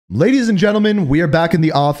Ladies and gentlemen, we are back in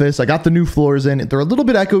the office. I got the new floors in. They're a little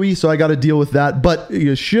bit echoey, so I got to deal with that, but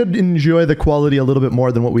you should enjoy the quality a little bit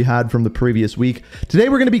more than what we had from the previous week. Today,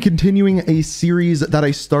 we're going to be continuing a series that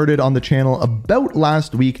I started on the channel about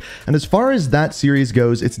last week, and as far as that series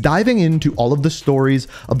goes, it's diving into all of the stories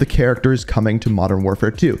of the characters coming to Modern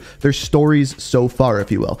Warfare 2. Their stories so far,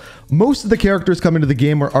 if you will. Most of the characters coming to the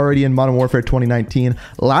game were already in Modern Warfare 2019.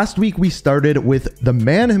 Last week, we started with the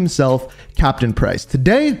man himself, Captain Price.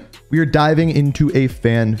 Today, we are diving into a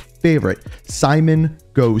fan favorite, Simon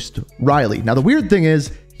Ghost Riley. Now, the weird thing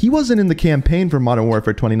is, he wasn't in the campaign for Modern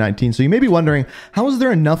Warfare 2019, so you may be wondering, how is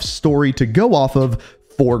there enough story to go off of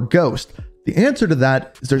for Ghost? The answer to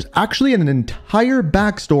that is there's actually an entire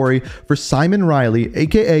backstory for Simon Riley,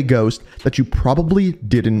 aka Ghost, that you probably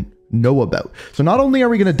didn't know about. So not only are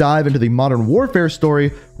we going to dive into the Modern Warfare story,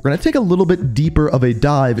 we're going to take a little bit deeper of a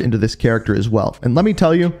dive into this character as well. And let me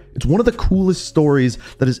tell you, it's one of the coolest stories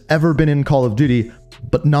that has ever been in Call of Duty,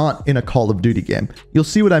 but not in a Call of Duty game. You'll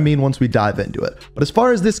see what I mean once we dive into it. But as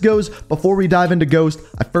far as this goes, before we dive into Ghost,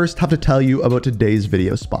 I first have to tell you about today's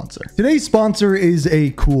video sponsor. Today's sponsor is a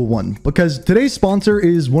cool one because today's sponsor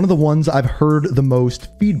is one of the ones I've heard the most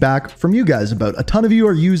feedback from you guys about. A ton of you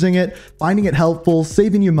are using it, finding it helpful,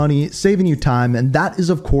 saving you money, saving you time, and that is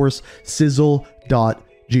of course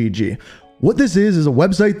Sizzle.gg. What this is a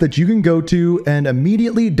website that you can go to and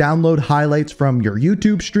immediately download highlights from your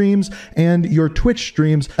YouTube streams and your Twitch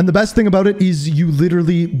streams. And the best thing about it is you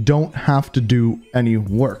literally don't have to do any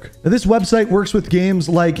work. Now, this website works with games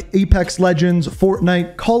like Apex Legends,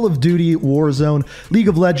 Fortnite, Call of Duty, Warzone, League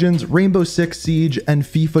of Legends, Rainbow Six Siege, and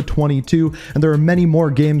FIFA 22. And there are many more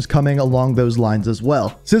games coming along those lines as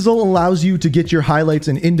well. Sizzle allows you to get your highlights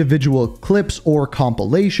in individual clips or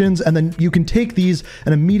compilations, and then you can take these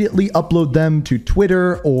and immediately upload them to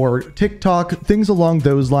Twitter or TikTok, things along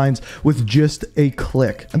those lines with just a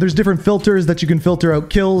click. And there's different filters that you can filter out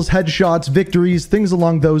kills, headshots, victories, things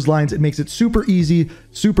along those lines. It makes it super easy,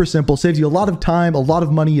 super simple, saves you a lot of time, a lot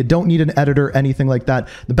of money. You don't need an editor, anything like that.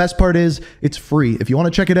 The best part is it's free. If you want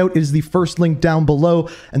to check it out, it is the first link down below.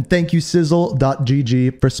 And thank you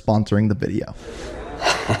Sizzle.gg for sponsoring the video.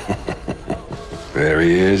 There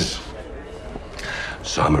he is,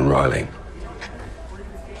 Simon Riley.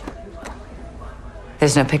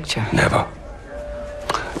 There's no picture. Never.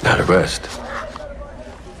 Now the rest.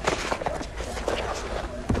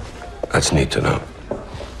 That's neat to know.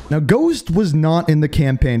 Now, Ghost was not in the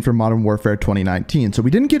campaign for Modern Warfare 2019, so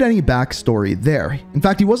we didn't get any backstory there. In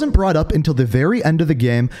fact, he wasn't brought up until the very end of the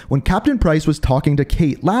game when Captain Price was talking to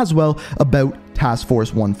Kate Laswell about Task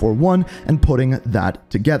Force 141 and putting that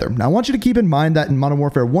together. Now, I want you to keep in mind that in Modern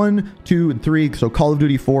Warfare 1, 2, and 3, so Call of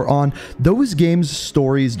Duty 4 on, those games'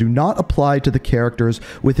 stories do not apply to the characters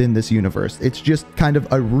within this universe. It's just kind of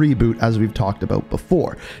a reboot, as we've talked about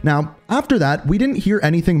before. Now, after that, we didn't hear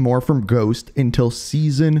anything more from Ghost until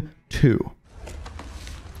Season 2.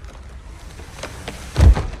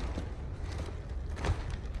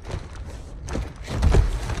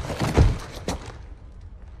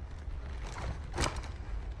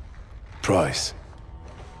 Price.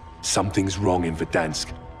 Something's wrong in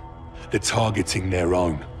Verdansk. They're targeting their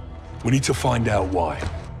own. We need to find out why.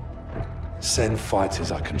 Send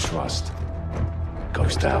fighters I can trust.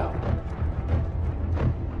 Ghost out.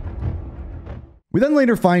 We then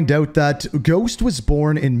later find out that Ghost was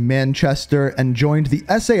born in Manchester and joined the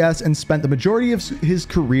SAS and spent the majority of his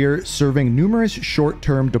career serving numerous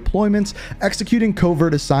short-term deployments, executing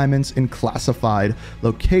covert assignments in classified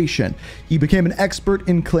location. He became an expert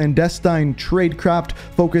in clandestine tradecraft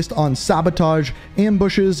focused on sabotage,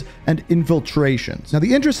 ambushes, and infiltrations. Now,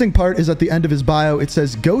 the interesting part is at the end of his bio, it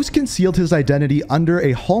says Ghost concealed his identity under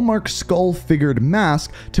a Hallmark skull-figured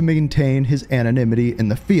mask to maintain his anonymity in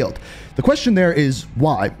the field. The question there is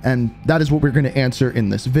why, and that is what we're going to answer in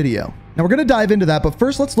this video. Now, we're going to dive into that, but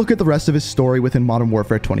first let's look at the rest of his story within Modern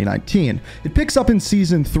Warfare 2019. It picks up in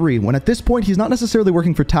Season 3, when at this point he's not necessarily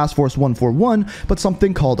working for Task Force 141, but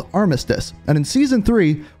something called Armistice. And in Season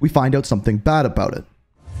 3, we find out something bad about it.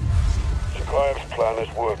 Zakhaev's plan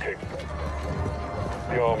is working.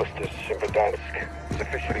 The Armistice in Verdansk is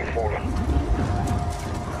officially fallen.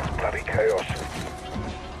 It's bloody chaos.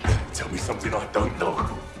 Tell me something I don't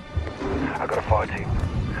know. I got a fire team.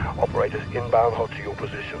 Operators inbound hot to your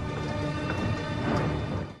position.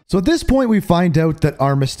 So at this point, we find out that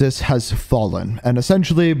Armistice has fallen, and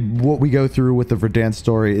essentially what we go through with the Verdansk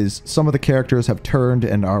story is some of the characters have turned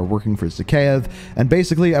and are working for Zakhaev, and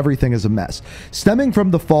basically everything is a mess. Stemming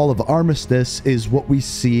from the fall of Armistice is what we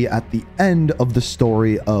see at the end of the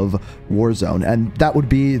story of Warzone, and that would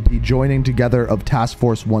be the joining together of Task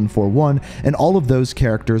Force 141 and all of those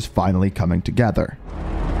characters finally coming together.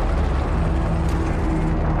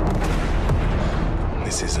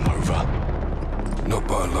 this isn't over. Not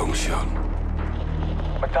by a long shot.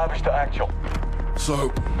 McTavish to actual. So,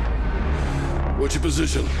 what's your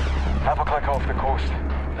position? Half a click off the coast.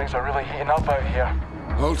 Things are really heating up out here.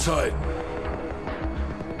 Hold tight.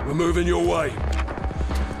 We're moving your way.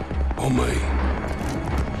 On me.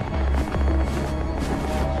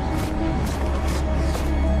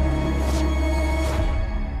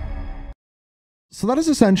 So that is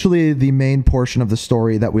essentially the main portion of the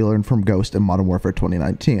story that we learned from Ghost in Modern Warfare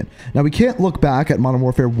 2019. Now, we can't look back at Modern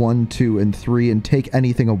Warfare 1, 2, and 3 and take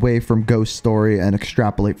anything away from Ghost's story and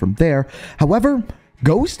extrapolate from there. However,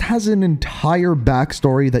 Ghost has an entire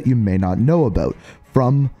backstory that you may not know about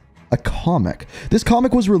from a comic. This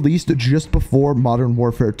comic was released just before Modern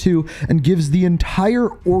Warfare 2 and gives the entire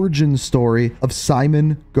origin story of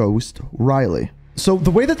Simon Ghost Riley. So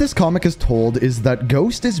the way that this comic is told is that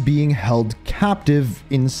Ghost is being held captive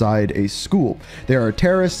inside a school. There are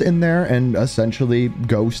terrorists in there, and essentially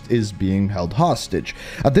Ghost is being held hostage.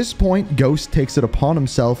 At this point, Ghost takes it upon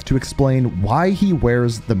himself to explain why he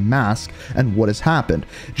wears the mask and what has happened.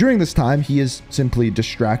 During this time, he is simply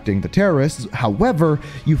distracting the terrorists. However,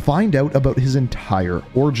 you find out about his entire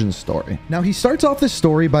origin story. Now, he starts off this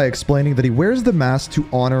story by explaining that he wears the mask to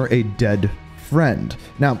honor a dead friend.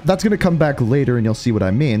 Now, that's going to come back later and you'll see what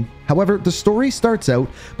I mean. However, the story starts out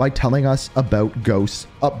by telling us about Ghost's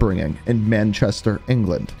upbringing in Manchester,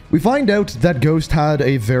 England. We find out that Ghost had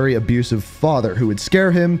a very abusive father who would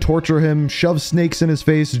scare him, torture him, shove snakes in his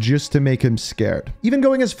face just to make him scared. Even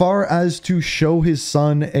going as far as to show his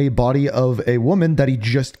son a body of a woman that he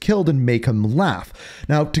just killed and make him laugh.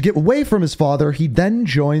 Now, to get away from his father, he then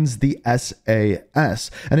joins the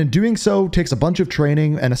SAS, and in doing so, takes a bunch of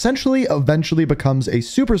training and essentially eventually becomes a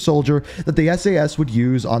super soldier that the SAS would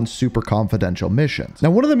use on super confidential missions.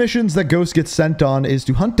 Now, one of the missions that Ghost gets sent on is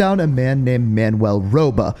to hunt down a man named Manuel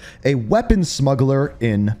Roba, a weapons smuggler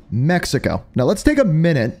in Mexico. Now, let's take a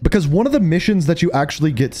minute, because one of the missions that you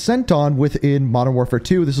actually get sent on within Modern Warfare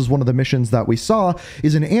 2, this is one of the missions that we saw,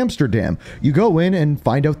 is in Amsterdam. You go in and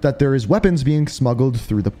find out that there is weapons being smuggled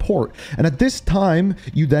through the port. And at this time,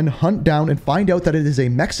 you then hunt down and find out that it is a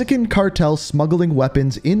Mexican cartel smuggling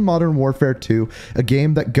weapons in Modern Warfare 2, a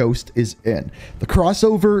game that Ghost is in. The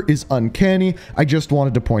crossover is uncanny. I just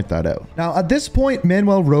wanted to point that out. Now, at this point,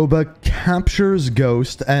 Manuel Roba captures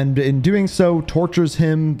Ghost and in doing so tortures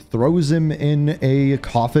him, throws him in a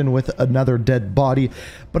coffin with another dead body.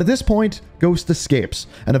 But at this point, Ghost escapes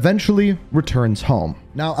and eventually returns home.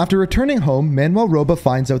 Now, after returning home, Manuel Roba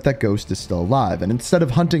finds out that Ghost is still alive, and instead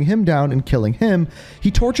of hunting him down and killing him,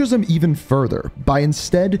 he tortures him even further by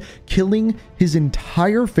instead killing his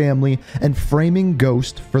entire family and framing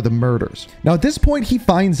Ghost for the murders. Now, at this point, he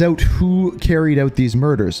finds out who carried out these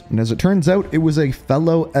murders, and as it turns out, it was a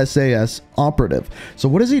fellow SAS operative. So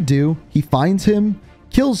what does he do? He finds him,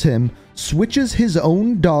 kills him, switches his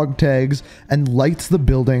own dog tags, and lights the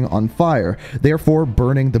building on fire, therefore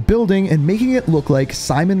burning the building and making it look like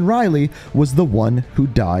Simon Riley was the one who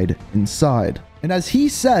died inside. And as he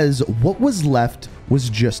says, what was left was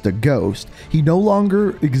just a ghost. He no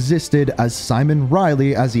longer existed as Simon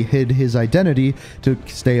Riley as he hid his identity to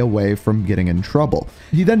stay away from getting in trouble.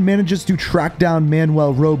 He then manages to track down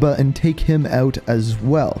Manuel Roba and take him out as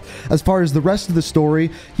well. As far as the rest of the story,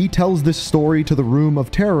 he tells this story to the room of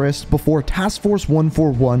terrorists before Task Force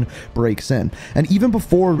 141 breaks in. And even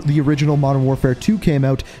before the original Modern Warfare 2 came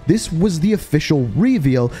out, this was the official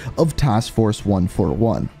reveal of Task Force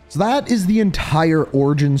 141. So that is the entire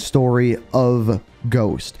origin story of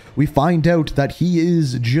Ghost. We find out that he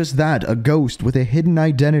is just that, a ghost with a hidden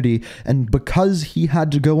identity, and because he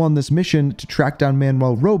had to go on this mission to track down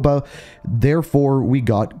Manuel Roba, therefore we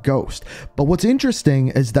got Ghost. But what's interesting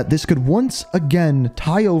is that this could once again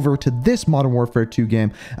tie over to this Modern Warfare 2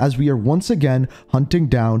 game, as we are once again hunting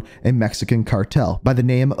down a Mexican cartel by the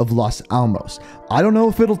name of Los Alamos. I don't know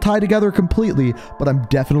if it'll tie together completely, but I'm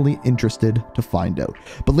definitely interested to find out.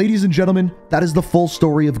 But ladies and gentlemen, that is the full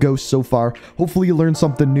story of Ghost so far. Hopefully you learned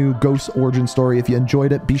something new, Ghost's origin story. If you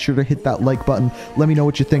enjoyed it, be sure to hit that like button. Let me know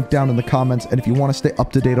what you think down in the comments. And if you want to stay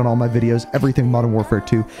up to date on all my videos, everything Modern Warfare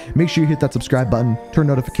 2, make sure you hit that subscribe button, turn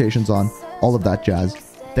notifications on, all of that jazz.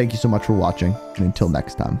 Thank you so much for watching, and until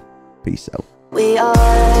next time, peace out. We are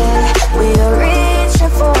reaching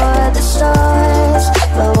for the stars,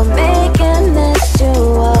 but we're made